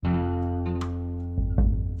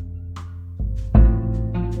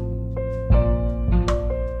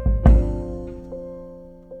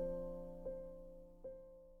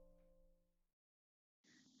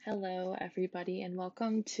Hello, everybody, and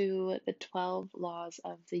welcome to the 12 Laws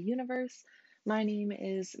of the Universe. My name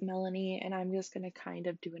is Melanie, and I'm just going to kind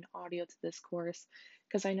of do an audio to this course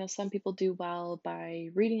because I know some people do well by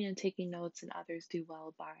reading and taking notes, and others do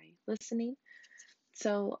well by listening.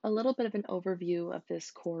 So, a little bit of an overview of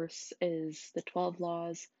this course is the 12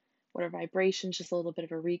 laws. What are vibrations? Just a little bit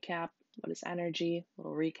of a recap. What is energy? A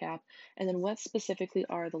little recap. And then, what specifically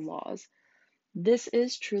are the laws? This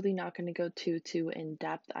is truly not going to go too in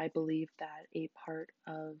depth. I believe that a part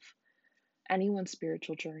of anyone's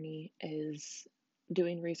spiritual journey is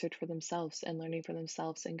doing research for themselves and learning for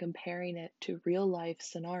themselves and comparing it to real life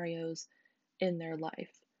scenarios in their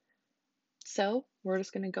life. So, we're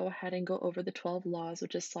just going to go ahead and go over the 12 laws,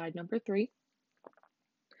 which is slide number 3.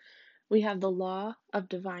 We have the law of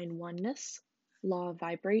divine oneness, law of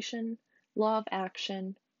vibration, law of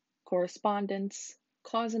action, correspondence,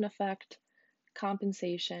 cause and effect,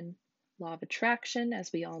 compensation, law of attraction, as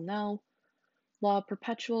we all know, law of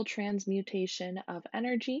perpetual transmutation of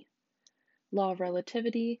energy, law of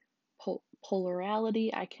relativity,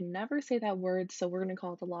 polarity. I can never say that word, so we're going to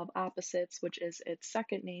call it the law of opposites, which is its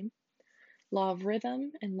second name, law of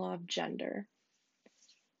rhythm, and law of gender.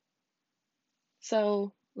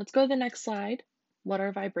 So let's go to the next slide. What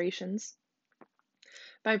are vibrations?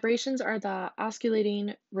 Vibrations are the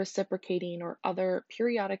oscillating, reciprocating, or other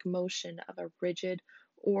periodic motion of a rigid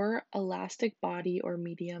or elastic body or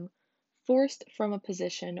medium forced from a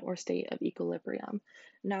position or state of equilibrium.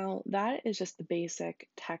 Now, that is just the basic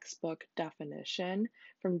textbook definition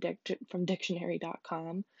from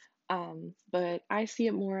dictionary.com. But I see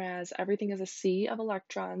it more as everything is a sea of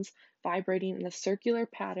electrons vibrating in a circular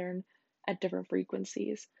pattern at different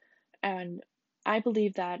frequencies. And I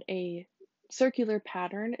believe that a circular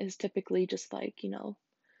pattern is typically just like,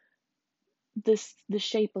 the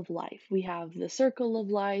shape of life. We have the circle of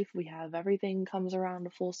life, we have everything comes around a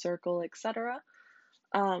full circle, etc.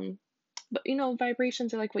 Um, but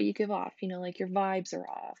vibrations are like what you give off, like your vibes are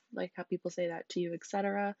off, like how people say that to you,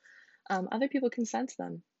 etc. Other people can sense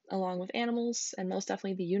them, along with animals and most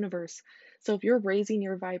definitely the universe. So if you're raising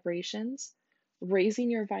your vibrations, raising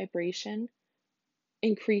your vibration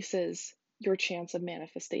increases your chance of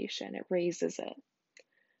manifestation. It raises it.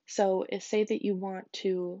 So, say that you want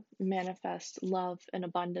to manifest love and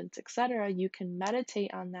abundance, etc., you can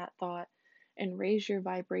meditate on that thought and raise your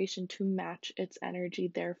vibration to match its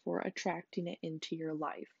energy, therefore attracting it into your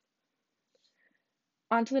life.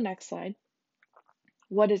 On to the next slide.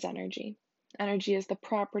 What is energy? Energy is the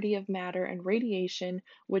property of matter and radiation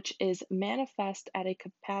which is manifest at a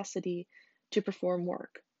capacity to perform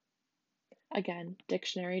work. Again,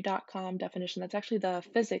 dictionary.com definition. That's actually the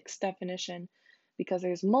physics definition because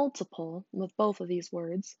there's multiple with both of these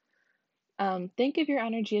words. Think of your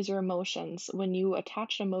energy as your emotions. When you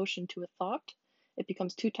attach an emotion to a thought, it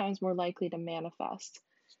becomes 2 times more likely to manifest.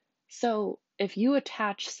 So if you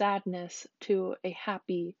attach sadness to a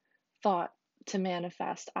happy thought to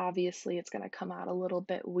manifest, obviously it's going to come out a little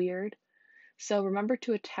bit weird. So remember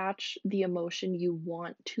to attach the emotion you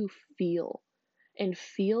want to feel and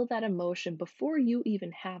feel that emotion before you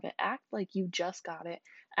even have it. Act like you just got it.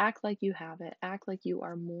 Act like you have it. Act like you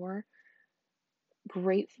are more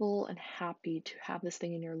grateful and happy to have this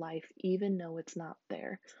thing in your life, even though it's not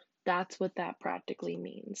there. That's what that practically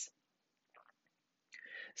means.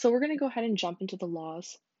 So we're going to go ahead and jump into the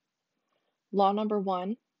laws. Law number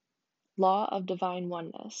 1, law of divine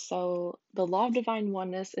oneness. So the law of divine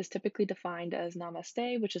oneness is typically defined as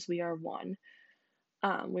namaste, which is we are one.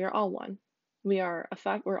 We are all one. We're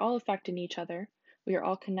all affecting each other. We are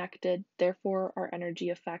all connected. Therefore, our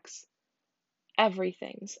energy affects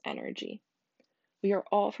everything's energy. We are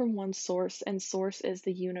all from one source, and source is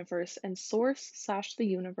the universe, and source/the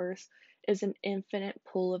universe is an infinite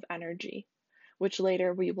pool of energy, which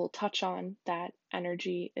later we will touch on that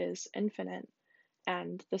energy is infinite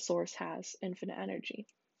and the source has infinite energy.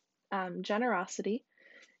 Generosity,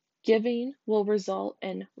 giving will result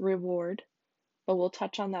in reward, but we'll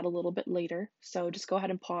touch on that a little bit later, so just go ahead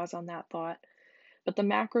and pause on that thought. But the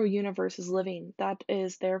macro universe is living. That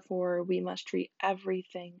is, therefore, we must treat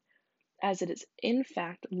everything as it is in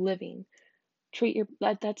fact living.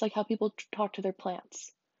 That's like how people talk to their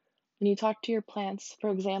plants. When you talk to your plants, for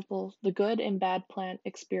example, the good and bad plant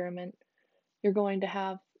experiment, you're going to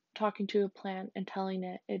have talking to a plant and telling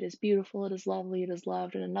it it is beautiful, it is lovely, it is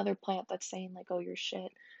loved, and another plant that's saying like, oh, you're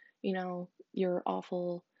shit, you're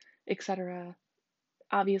awful, etc.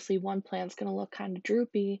 Obviously, one plant's going to look kind of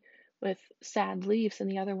droopy with sad leaves,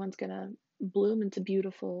 and the other one's going to bloom into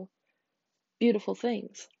beautiful, beautiful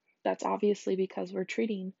things. That's obviously because we're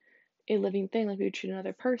treating a living thing like we would treat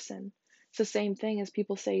another person. It's the same thing as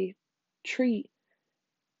people say, treat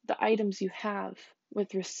the items you have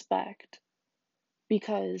with respect,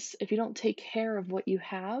 because if you don't take care of what you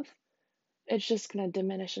have, it's just going to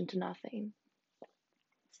diminish into nothing.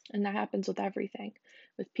 And that happens with everything,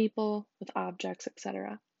 with people, with objects,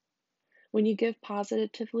 etc. When you give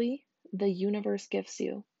positively, the universe gifts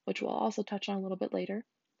you, which we'll also touch on a little bit later.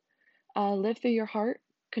 Live through your heart,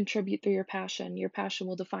 contribute through your passion. Your passion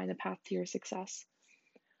will define the path to your success.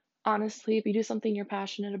 Honestly, if you do something you're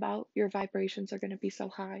passionate about, your vibrations are going to be so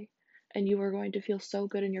high and you are going to feel so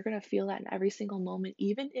good, and you're going to feel that in every single moment,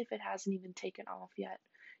 even if it hasn't even taken off yet.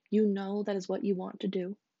 You know that is what you want to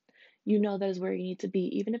do. You know that is where you need to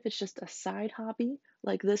be, even if it's just a side hobby,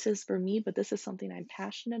 like this is for me, but this is something I'm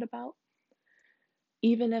passionate about.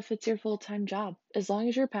 Even if it's your full time job, as long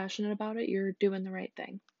as you're passionate about it, you're doing the right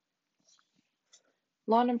thing.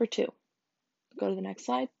 Law number 2. Go to the next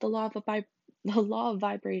slide. The law of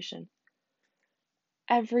vibration.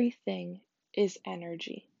 Everything is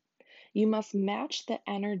energy. You must match the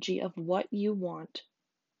energy of what you want.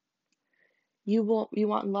 You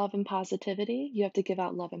want love and positivity, you have to give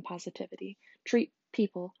out love and positivity. Treat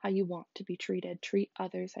people how you want to be treated. Treat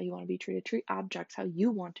others how you want to be treated. Treat objects how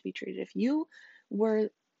you want to be treated. If you were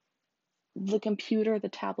the computer, the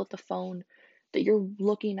tablet, the phone that you're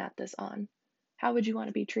looking at this on, how would you want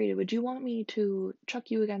to be treated? Would you want me to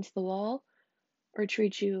chuck you against the wall or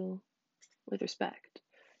treat you with respect?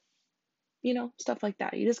 Stuff like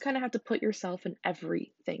that. You just kind of have to put yourself in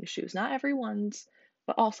everything's shoes. Not everyone's,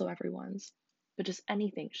 but also everyone's. But just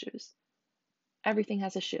anything's shoes. Everything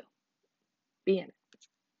has a shoe. Be in it.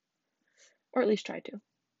 Or at least try to.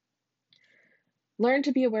 Learn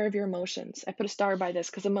to be aware of your emotions. I put a star by this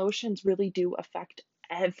because emotions really do affect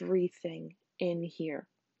everything in here.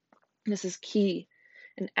 This is key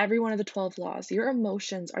in every one of the 12 laws. Your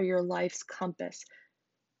emotions are your life's compass,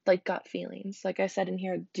 like gut feelings. Like I said in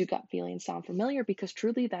here, do gut feelings sound familiar? Because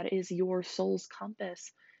truly that is your soul's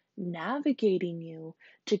compass navigating you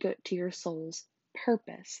to go to your soul's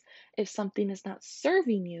purpose. If something is not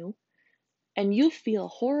serving you and you feel a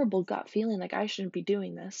horrible gut feeling like I shouldn't be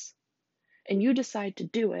doing this, and you decide to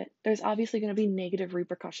do it, there's obviously going to be negative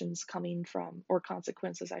repercussions coming from, or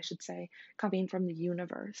consequences, I should say, coming from the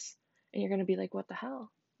universe. And you're going to be like, what the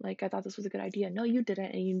hell? Like, I thought this was a good idea. No, you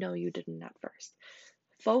didn't, and you know you didn't at first.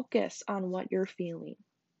 Focus on what you're feeling.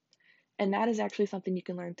 And that is actually something you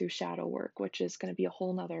can learn through shadow work, which is going to be a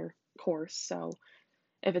whole nother course. So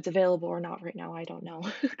if it's available or not right now, I don't know,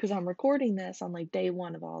 because I'm recording this on like day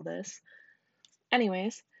 1 of all this.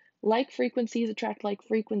 Anyways, like frequencies attract like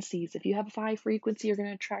frequencies. If you have a high frequency, you're going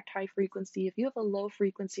to attract high frequency. If you have a low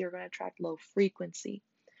frequency, you're going to attract low frequency.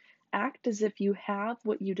 Act as if you have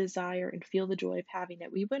what you desire and feel the joy of having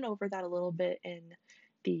it. We went over that a little bit in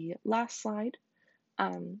the last slide.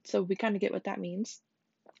 So we kind of get what that means.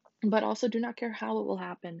 But also do not care how it will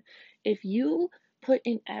happen. If you put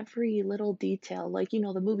in every little detail, like,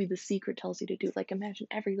 the movie The Secret tells you to do, like imagine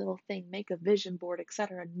every little thing, make a vision board,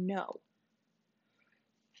 etc. No.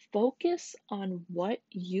 Focus on what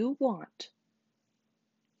you want.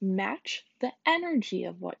 Match the energy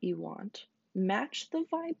of what you want. Match the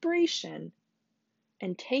vibration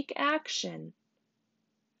and take action.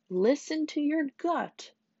 Listen to your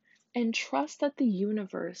gut and trust that the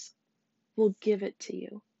universe will give it to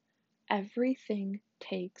you. Everything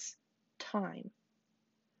takes time.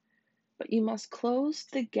 But you must close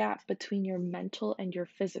the gap between your mental and your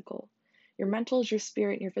physical. Your mental is your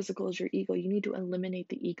spirit and your physical is your ego. You need to eliminate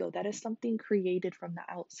the ego. That is something created from the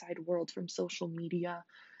outside world, from social media,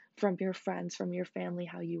 from your friends, from your family,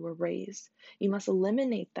 how you were raised. You must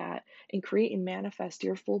eliminate that and create and manifest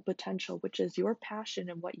your full potential, which is your passion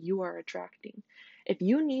and what you are attracting. If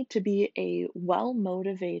you need to be a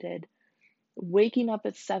well-motivated, waking up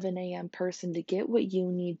at 7 a.m. person to get what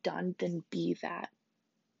you need done, then be that.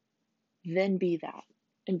 Then be that.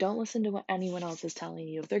 And don't listen to what anyone else is telling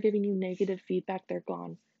you. If they're giving you negative feedback, they're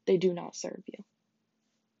gone. They do not serve you.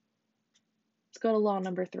 Let's go to law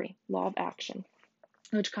number 3, law of action,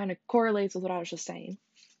 which kind of correlates with what I was just saying.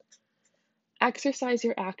 Exercise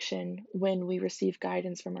your action when we receive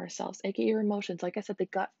guidance from ourselves, aka your emotions. Like I said, the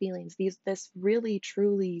gut feelings. This really,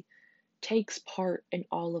 truly takes part in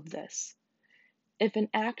all of this. If an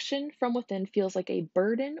action from within feels like a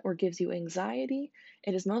burden or gives you anxiety,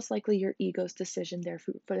 it is most likely your ego's decision,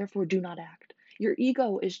 therefore do not act. Your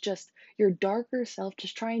ego is just your darker self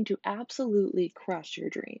just trying to absolutely crush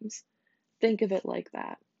your dreams. Think of it like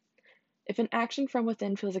that. If an action from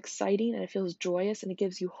within feels exciting and it feels joyous and it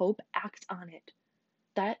gives you hope, act on it.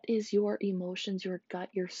 That is your emotions, your gut,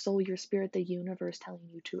 your soul, your spirit, the universe telling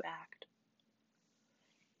you to act.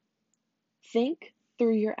 Think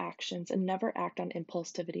through your actions and never act on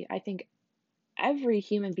impulsivity. I think every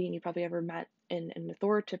human being you probably ever met in an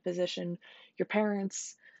authoritative position, your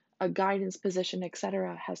parents, a guidance position,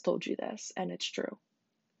 etc., has told you this, and it's true.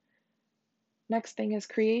 Next thing is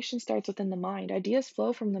creation starts within the mind. Ideas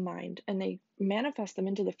flow from the mind and they manifest them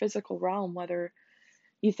into the physical realm, whether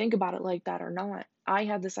you think about it like that or not. I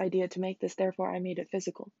had this idea to make this, therefore I made it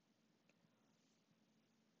physical.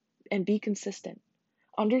 And be consistent.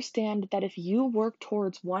 Understand that if you work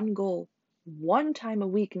towards one goal one time a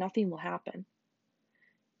week, nothing will happen.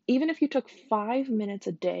 Even if you took 5 minutes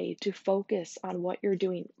a day to focus on what you're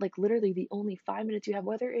doing, like literally the only 5 minutes you have,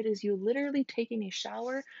 whether it is you literally taking a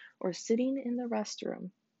shower or sitting in the restroom,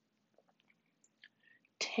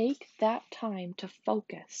 take that time to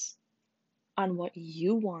focus on what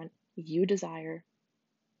you want, you desire,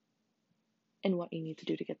 and what you need to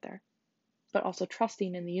do to get there. But also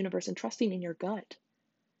trusting in the universe and trusting in your gut,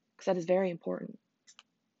 because that is very important.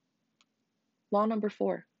 Law number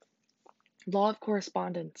 4, law of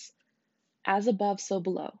correspondence. As above, so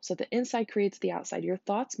below. So the inside creates the outside. Your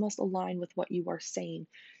thoughts must align with what you are saying.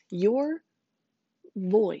 Your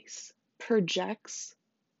voice projects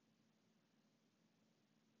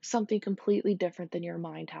something completely different than your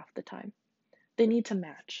mind half the time. They need to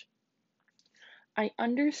match. I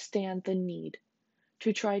understand the need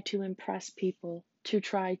to try to impress people, to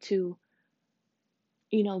try to,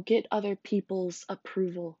 get other people's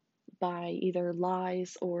approval by either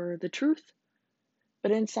lies or the truth.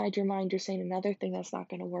 But inside your mind, you're saying another thing that's not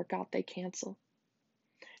going to work out. They cancel.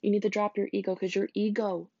 You need to drop your ego because your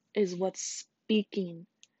ego is what's speaking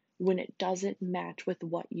when it doesn't match with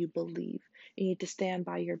what you believe. You need to stand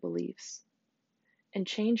by your beliefs and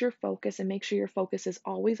change your focus and make sure your focus is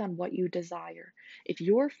always on what you desire. If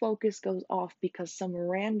your focus goes off because some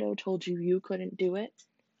rando told you you couldn't do it,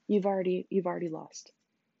 you've already lost.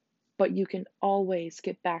 But you can always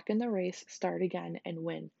get back in the race, start again, and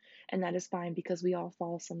win. And that is fine because we all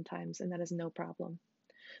fall sometimes, and that is no problem.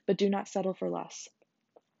 But do not settle for less.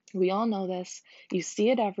 We all know this. You see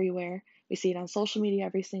it everywhere. We see it on social media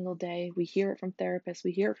every single day. We hear it from therapists.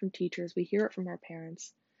 We hear it from teachers. We hear it from our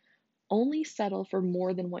parents. Only settle for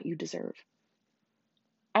more than what you deserve.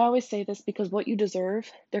 I always say this because what you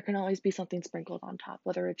deserve, there can always be something sprinkled on top,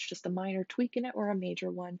 whether it's just a minor tweak in it or a major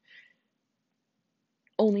one.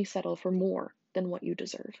 Only settle for more than what you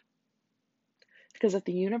deserve. Because if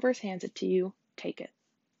the universe hands it to you, take it.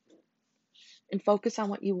 And focus on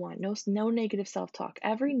what you want. No negative self-talk.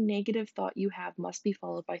 Every negative thought you have must be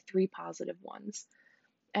followed by 3 positive ones.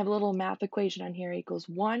 I have a little math equation on here equals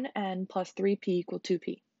 1n plus 3p equal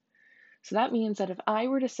 2p. So that means that if I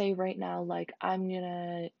were to say right now, like, I'm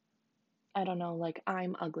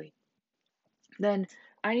ugly, then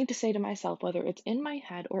I need to say to myself, whether it's in my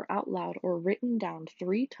head or out loud or written down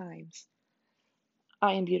 3 times,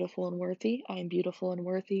 I am beautiful and worthy, I am beautiful and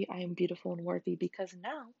worthy, I am beautiful and worthy, because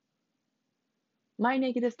now my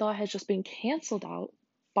negative thought has just been canceled out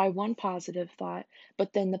by one positive thought,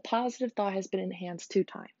 but then the positive thought has been enhanced 2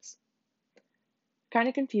 times. Kind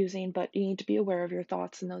of confusing, but you need to be aware of your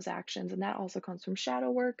thoughts and those actions, and that also comes from shadow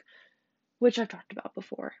work, which I've talked about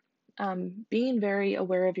before. Being very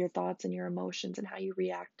aware of your thoughts and your emotions and how you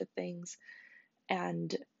react to things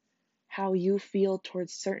and how you feel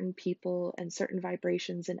towards certain people and certain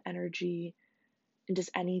vibrations and energy and just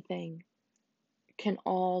anything can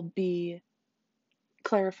all be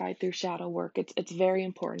clarified through shadow work. It's very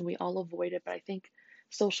important. We all avoid it, but I think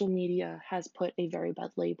social media has put a very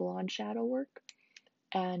bad label on shadow work.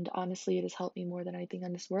 And honestly, it has helped me more than anything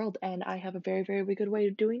in this world. And I have a very, very good way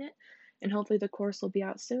of doing it. And hopefully the course will be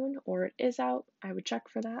out soon, or it is out. I would check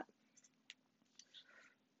for that.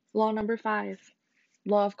 Law number 5,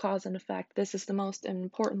 law of cause and effect. This is the most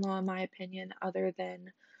important law in my opinion, other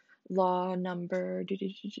than law number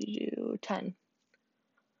 10.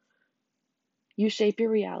 You shape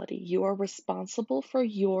your reality. You are responsible for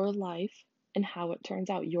your life and how it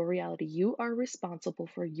turns out. Your reality. You are responsible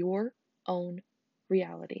for your own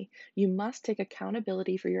reality. You must take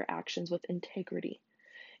accountability for your actions with integrity.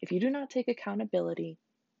 If you do not take accountability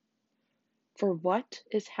for what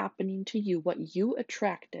is happening to you, what you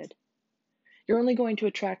attracted, you're only going to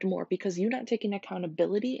attract more, because you're not taking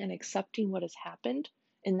accountability and accepting what has happened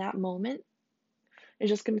in that moment is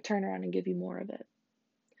just going to turn around and give you more of it.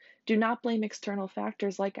 Do not blame external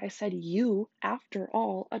factors. Like I said, you, after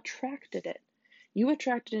all, attracted it. You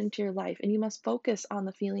attracted it into your life, and you must focus on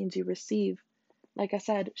the feelings you receive. Like I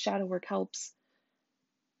said, shadow work helps.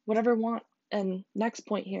 Whatever want. And next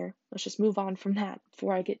point here, let's just move on from that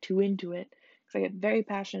before I get too into it, because I get very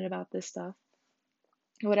passionate about this stuff.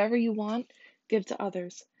 Whatever you want, give to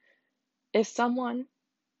others. If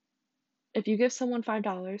you give someone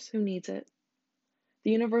 $5 who needs it,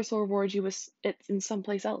 The universe will reward you with it in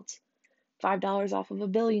someplace else. $5 off of a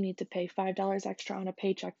bill you need to pay, $5 extra on a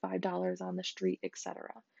paycheck, $5 on the street, etc.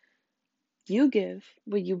 You give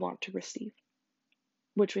what you want to receive,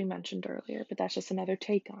 which we mentioned earlier, but that's just another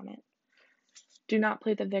take on it. Do not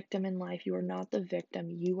play the victim in life. You are not the victim.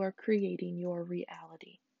 You are creating your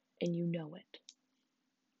reality, and you know it.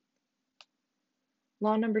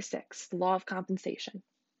 Law number 6, the law of compensation.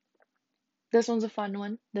 This one's a fun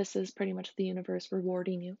one. This is pretty much the universe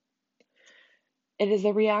rewarding you. It is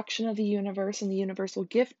a reaction of the universe, and the universe will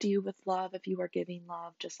gift you with love if you are giving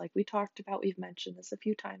love, just like we talked about. We've mentioned this a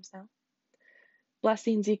few times now.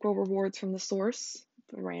 Blessings equal rewards from the source.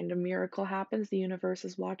 If a random miracle happens, the universe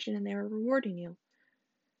is watching and they are rewarding you.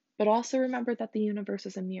 But also remember that the universe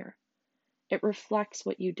is a mirror. It reflects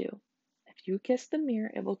what you do. If you kiss the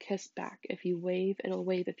mirror, it will kiss back. If you wave, it'll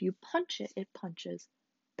wave. If you punch it, it punches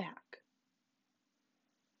back.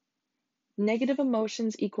 Negative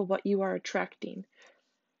emotions equal what you are attracting.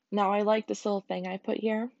 Now, I like this little thing I put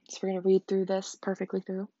here, so we're going to read through this perfectly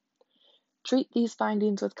through. Treat these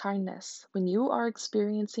findings with kindness. When you are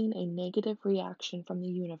experiencing a negative reaction from the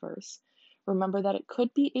universe, remember that it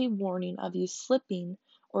could be a warning of you slipping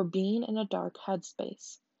or being in a dark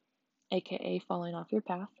headspace, aka falling off your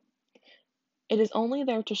path. It is only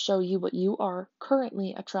there to show you what you are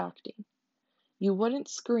currently attracting. You wouldn't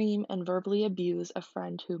scream and verbally abuse a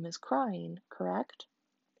friend whom is crying, correct?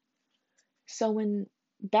 So when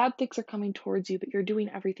bad things are coming towards you, but you're doing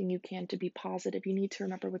everything you can to be positive, you need to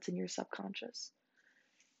remember what's in your subconscious.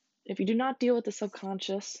 If you do not deal with the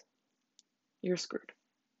subconscious, you're screwed.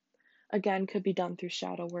 Again, could be done through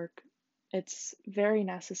shadow work. It's very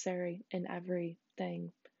necessary in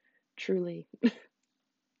everything, truly.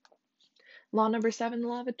 Law number 7, the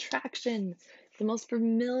law of attraction, the most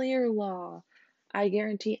familiar law. I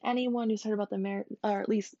guarantee anyone who's heard about or at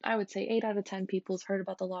least I would say 8 out of 10 people has heard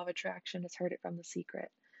about the law of attraction, has heard it from The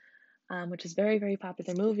Secret, which is very, very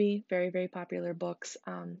popular movie, very, very popular books.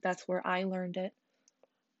 That's where I learned it,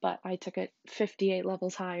 but I took it 58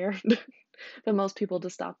 levels higher than most people to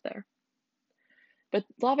stop there. But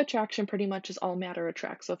law of attraction pretty much is all matter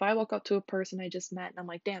attracts. So if I walk up to a person I just met and I'm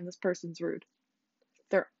like, damn, this person's rude,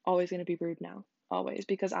 they're always going to be rude now. Always.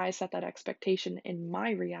 Because I set that expectation in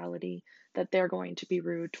my reality that they're going to be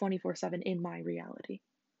rude 24/7 in my reality.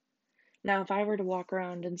 Now, if I were to walk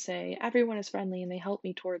around and say, everyone is friendly and they help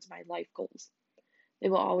me towards my life goals, they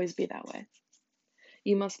will always be that way.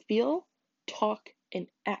 You must feel, talk, and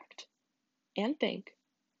act and think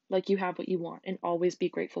like you have what you want and always be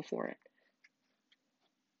grateful for it.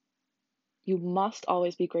 You must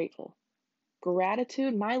always be grateful.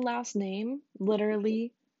 Gratitude, my last name,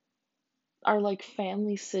 literally, our like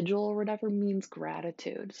family sigil or whatever means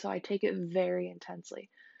gratitude. So I take it very intensely.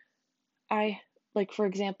 Like, for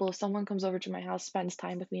example, if someone comes over to my house, spends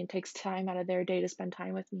time with me, and takes time out of their day to spend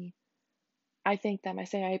time with me, I thank them. I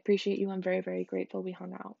say, I appreciate you. I'm very, very grateful we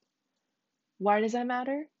hung out. Why does that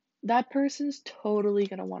matter? That person's totally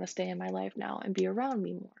going to want to stay in my life now and be around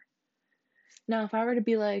me more. Now, if I were to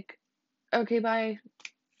be like, okay, bye,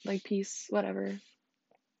 like, peace, whatever,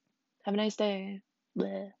 have a nice day,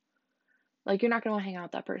 bleh. Like, you're not going to want to hang out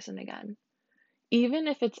with that person again. Even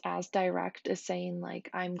if it's as direct as saying, like,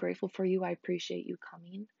 I'm grateful for you, I appreciate you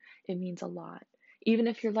coming, it means a lot. Even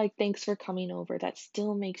if you're like, thanks for coming over, that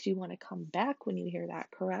still makes you want to come back when you hear that,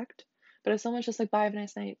 correct? But if someone's just like, bye, have a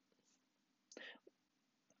nice night,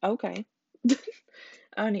 okay.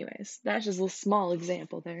 Anyways, that's just a small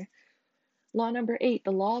example there. Law number 8,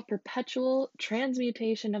 the law of perpetual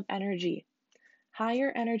transmutation of energy.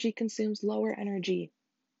 Higher energy consumes lower energy.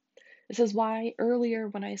 This is why earlier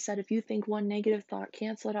when I said if you think one negative thought,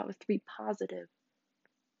 cancel it out with 3 positive.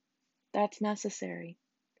 That's necessary.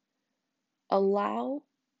 Allow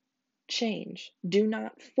change. Do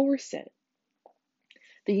not force it.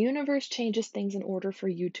 The universe changes things in order for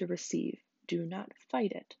you to receive. Do not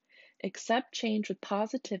fight it. Accept change with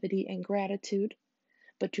positivity and gratitude,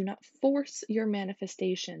 but do not force your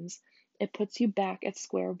manifestations. It puts you back at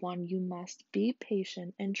square one. You must be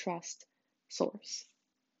patient and trust Source.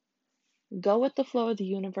 Go with the flow of the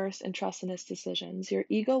universe and trust in its decisions. Your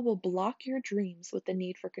ego will block your dreams with the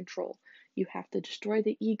need for control. You have to destroy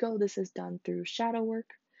the ego. This is done through shadow work,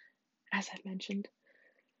 as I mentioned.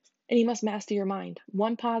 And you must master your mind.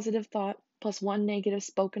 1 positive thought plus 1 negative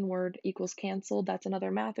spoken word equals canceled. That's another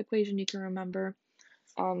math equation you can remember.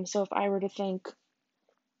 So if I were to think,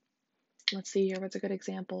 let's see here, what's a good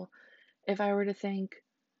example? If I were to think,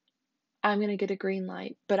 I'm going to get a green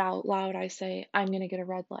light, but out loud I say, I'm going to get a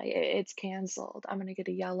red light. It's canceled. I'm going to get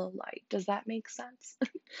a yellow light. Does that make sense?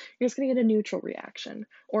 You're just going to get a neutral reaction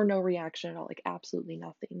or no reaction at all, like absolutely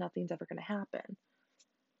nothing. Nothing's ever going to happen.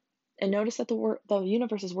 And notice that the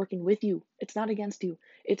universe is working with you. It's not against you.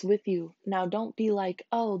 It's with you. Now don't be like,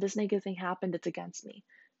 "Oh, this negative thing happened, it's against me."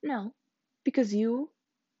 No, because you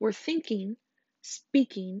were thinking,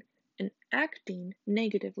 speaking, and acting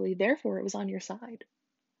negatively, therefore it was on your side.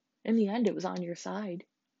 In the end, it was on your side.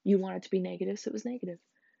 You wanted it to be negative, so it was negative.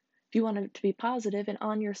 If you wanted it to be positive and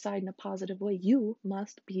on your side in a positive way, you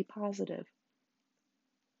must be positive.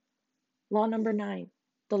 Law number 9,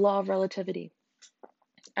 the law of relativity.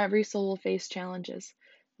 Every soul will face challenges.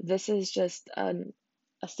 This is just a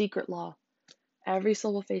secret law. Every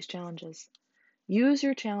soul will face challenges. Use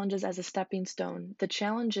your challenges as a stepping stone. The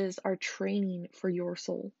challenges are training for your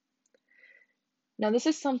soul. Now, this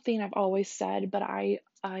is something I've always said, but I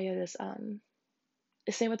just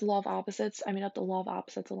same with the law of opposites. I made up the law of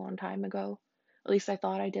opposites a long time ago. At least I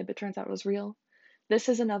thought I did, but turns out it was real. This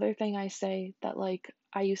is another thing I say that like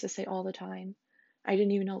I used to say all the time. I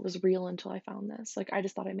didn't even know it was real until I found this. Like I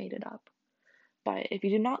just thought I made it up. But if you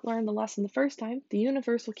do not learn the lesson the first time, the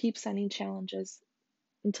universe will keep sending challenges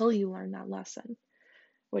until you learn that lesson,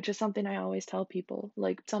 which is something I always tell people.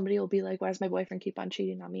 Like somebody will be like, "Why does my boyfriend keep on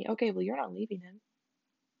cheating on me?" Okay, well, you're not leaving him.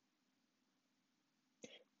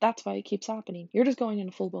 That's why it keeps happening. You're just going in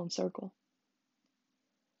a full-blown circle.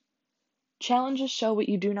 Challenges show what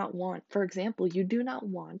you do not want. For example, you do not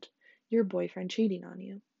want your boyfriend cheating on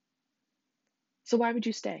you. So why would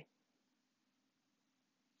you stay?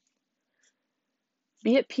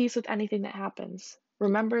 Be at peace with anything that happens.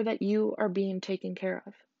 Remember that you are being taken care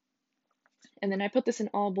of. And then I put this in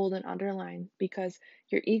all bold and underline because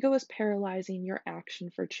your ego is paralyzing your action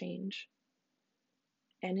for change.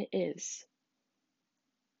 And it is.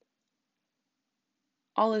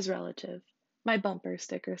 All is relative. My bumper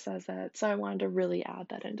sticker says that, so I wanted to really add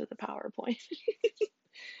that into the PowerPoint.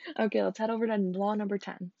 Okay, let's head over to law number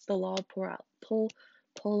 10, the law of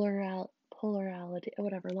polarity,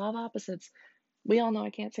 whatever, law of opposites. We all know I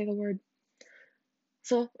can't say the word.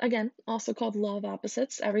 So again, also called law of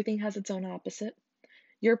opposites. Everything has its own opposite.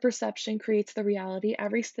 Your perception creates the reality.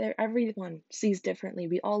 Everyone sees differently.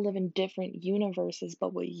 We all live in different universes,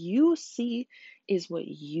 but what you see is what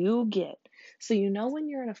you get. So you know when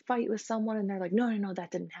you're in a fight with someone and they're like, "No, no, no,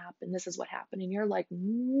 that didn't happen. This is what happened." And you're like,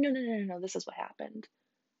 "No, no, no, no, no, this is what happened."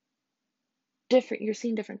 You're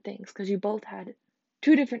seeing different things because you both had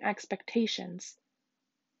two different expectations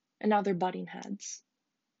and now they're butting heads.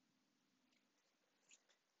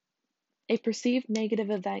 A perceived negative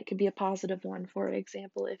event could be a positive one. For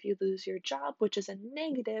example, if you lose your job, which is a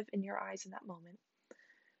negative in your eyes in that moment,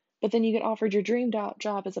 but then you get offered your dream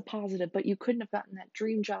job as a positive, but you couldn't have gotten that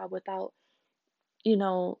dream job without,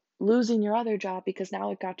 losing your other job because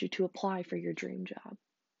now it got you to apply for your dream job.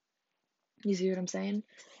 You see what I'm saying?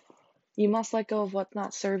 You must let go of what's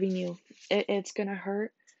not serving you. It's going to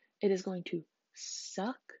hurt. It is going to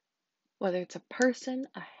suck. Whether it's a person,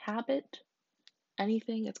 a habit,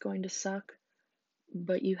 anything, it's going to suck.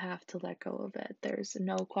 But you have to let go of it. There's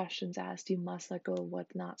no questions asked. You must let go of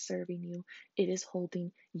what's not serving you. It is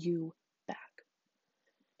holding you back.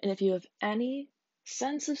 And if you have any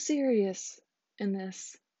sense of serious in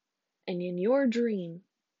this and in your dream,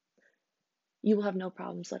 you will have no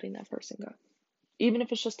problems letting that person go, even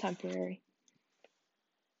if it's just temporary.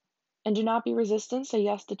 And do not be resistant. Say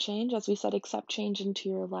yes to change. As we said, accept change into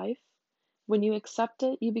your life. When you accept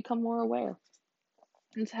it, you become more aware.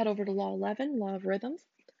 Let's head over to Law 11, Law of Rhythm.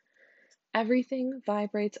 Everything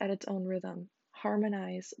vibrates at its own rhythm.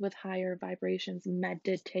 Harmonize with higher vibrations.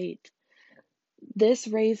 Meditate. This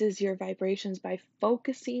raises your vibrations by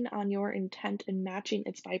focusing on your intent and matching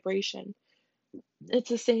its vibration. It's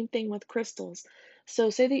the same thing with crystals. So,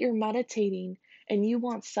 say that you're meditating and you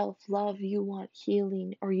want self love, you want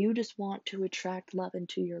healing, or you just want to attract love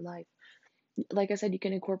into your life. Like I said, you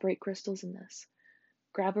can incorporate crystals in this.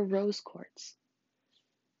 Grab a rose quartz,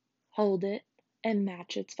 hold it, and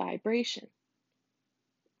match its vibration.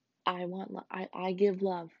 I give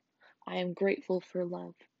love. I am grateful for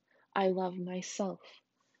love. I love myself.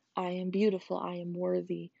 I am beautiful. I am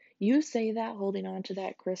worthy. You say that holding on to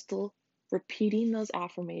that crystal, repeating those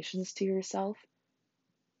affirmations to yourself,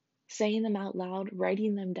 saying them out loud,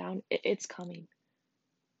 writing them down, it's coming.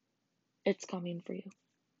 It's coming for you.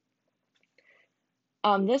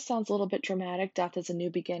 This sounds a little bit dramatic. Death is a new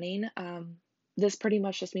beginning. This pretty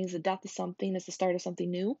much just means that death is the start of something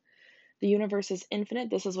new. The universe is infinite.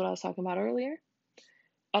 This is what I was talking about earlier.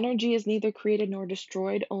 Energy is neither created nor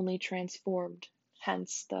destroyed, only transformed.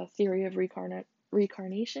 Hence the theory of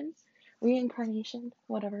reincarnation,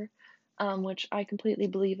 whatever, which I completely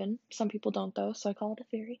believe in. Some people don't, though, so I call it a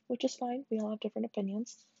theory, which is fine. We all have different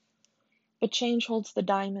opinions. But change holds the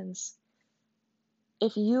diamonds.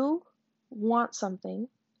 If you want something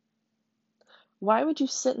Why would you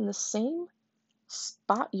sit in the same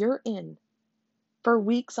spot you're in for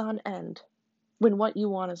weeks on end when what you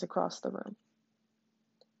want is across the room?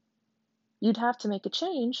 You'd have to make a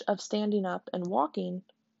change of standing up and walking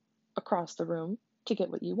across the room to get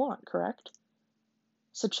what you want, correct?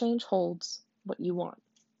 So change holds what you want.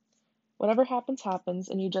 Whatever happens, happens,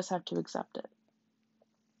 and you just have to accept it.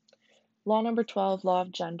 Law number 12, law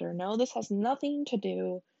of gender. No, this has nothing to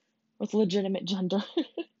do with legitimate gender.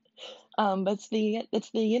 But it's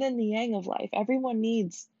the yin and the yang of life. Everyone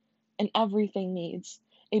needs, and everything needs,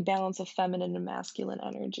 a balance of feminine and masculine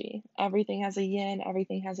energy. Everything has a yin,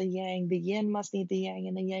 everything has a yang. The yin must need the yang,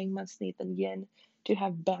 and the yang must need the yin to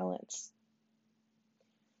have balance.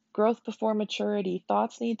 Growth before maturity.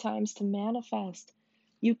 Thoughts need times to manifest.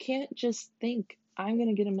 You can't just think, I'm going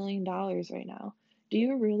to get $1 million right now. Do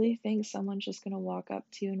you really think someone's just going to walk up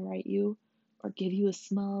to you and write you or give you a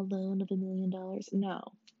small loan of $1 million? No,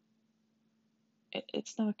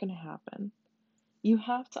 it's not going to happen. You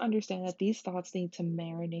have to understand that these thoughts need to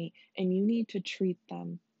marinate, and you need to treat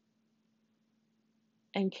them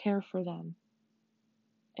and care for them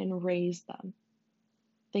and raise them.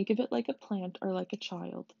 Think of it like a plant or like a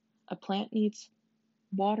child. A plant needs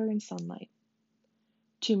water and sunlight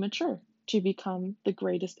to mature, to become the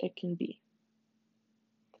greatest it can be.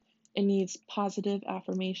 It needs positive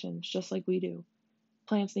affirmations, just like we do.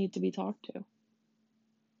 Plants need to be talked to.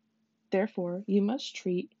 Therefore, you must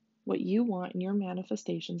treat what you want in your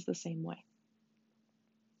manifestations the same way.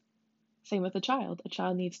 Same with a child. A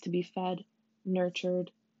child needs to be fed,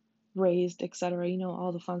 nurtured, raised, etc.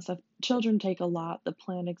 All the fun stuff. Children take a lot. The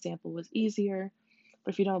plant example was easier.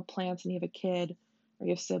 But if you don't have plants and you have a kid or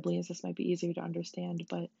you have siblings, this might be easier to understand.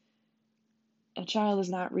 But a child has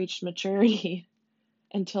not reached maturity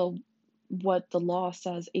until what the law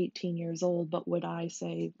says 18 years old, but would I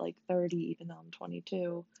say like 30, even though I'm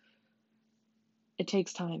 22? It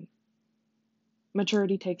takes time.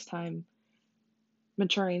 Maturity takes time.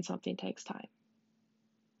 Maturing something takes time.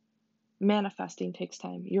 Manifesting takes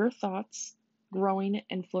time. Your thoughts growing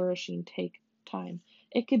and flourishing take time.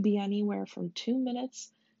 It could be anywhere from 2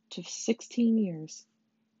 minutes to 16 years,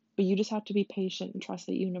 but you just have to be patient and trust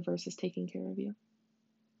that the universe is taking care of you.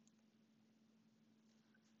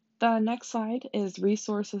 The next slide is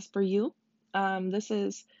resources for you.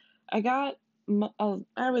 I got,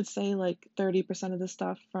 I would say like 30% of the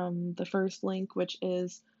stuff from the first link, which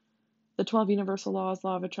is the 12 universal laws.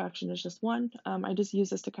 Law of attraction is just one. I just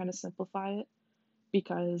use this to kind of simplify it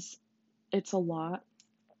because it's a lot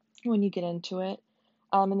when you get into it.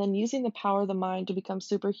 And then using the power of the mind to become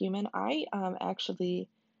superhuman. I actually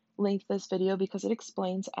linked this video because it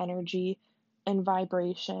explains energy and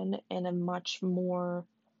vibration in a much more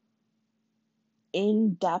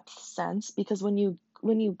in-depth sense, because when you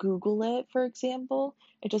Google it, for example,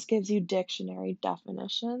 it just gives you dictionary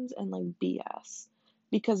definitions and like BS.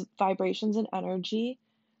 Because vibrations and energy,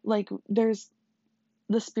 like there's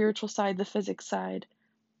the spiritual side, the physics side,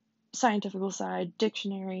 scientific side,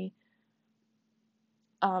 dictionary,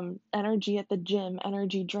 energy at the gym,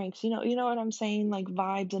 energy drinks. You know what I'm saying? Like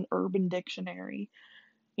vibes and urban dictionary.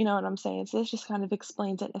 You know what I'm saying? So this just kind of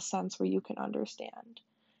explains it in a sense where you can understand.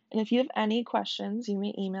 And if you have any questions, you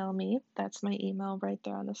may email me. That's my email right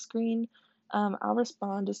there on the screen. I'll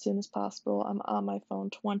respond as soon as possible. I'm on my phone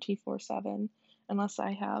 24/7, unless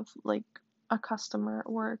I have like a customer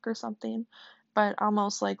at work or something. But I'll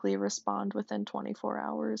most likely respond within 24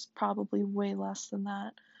 hours, probably way less than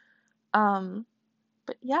that.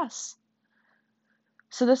 But yes.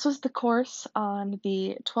 So this was the course on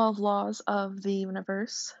the 12 laws of the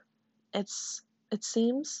universe. It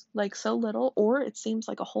seems like so little, or it seems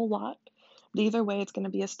like a whole lot. But either way, it's going to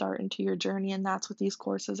be a start into your journey, and that's what these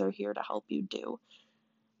courses are here to help you do.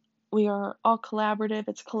 We are all collaborative.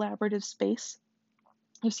 It's a collaborative space.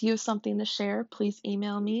 If you have something to share, please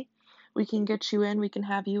email me. We can get you in. We can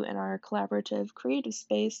have you in our collaborative creative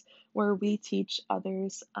space where we teach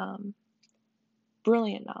others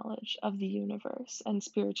brilliant knowledge of the universe and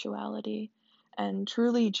spirituality, and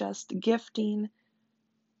truly just gifting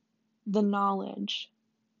the knowledge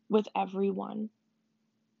with everyone,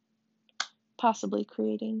 possibly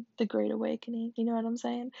creating the Great Awakening. You know what I'm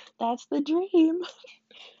saying? That's the dream.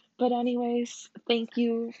 But anyways, thank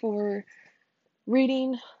you for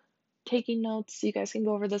reading, taking notes. You guys can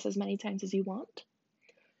go over this as many times as you want.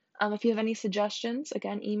 If you have any suggestions,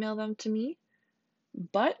 again, email them to me.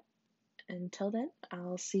 But until then,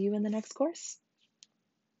 I'll see you in the next course.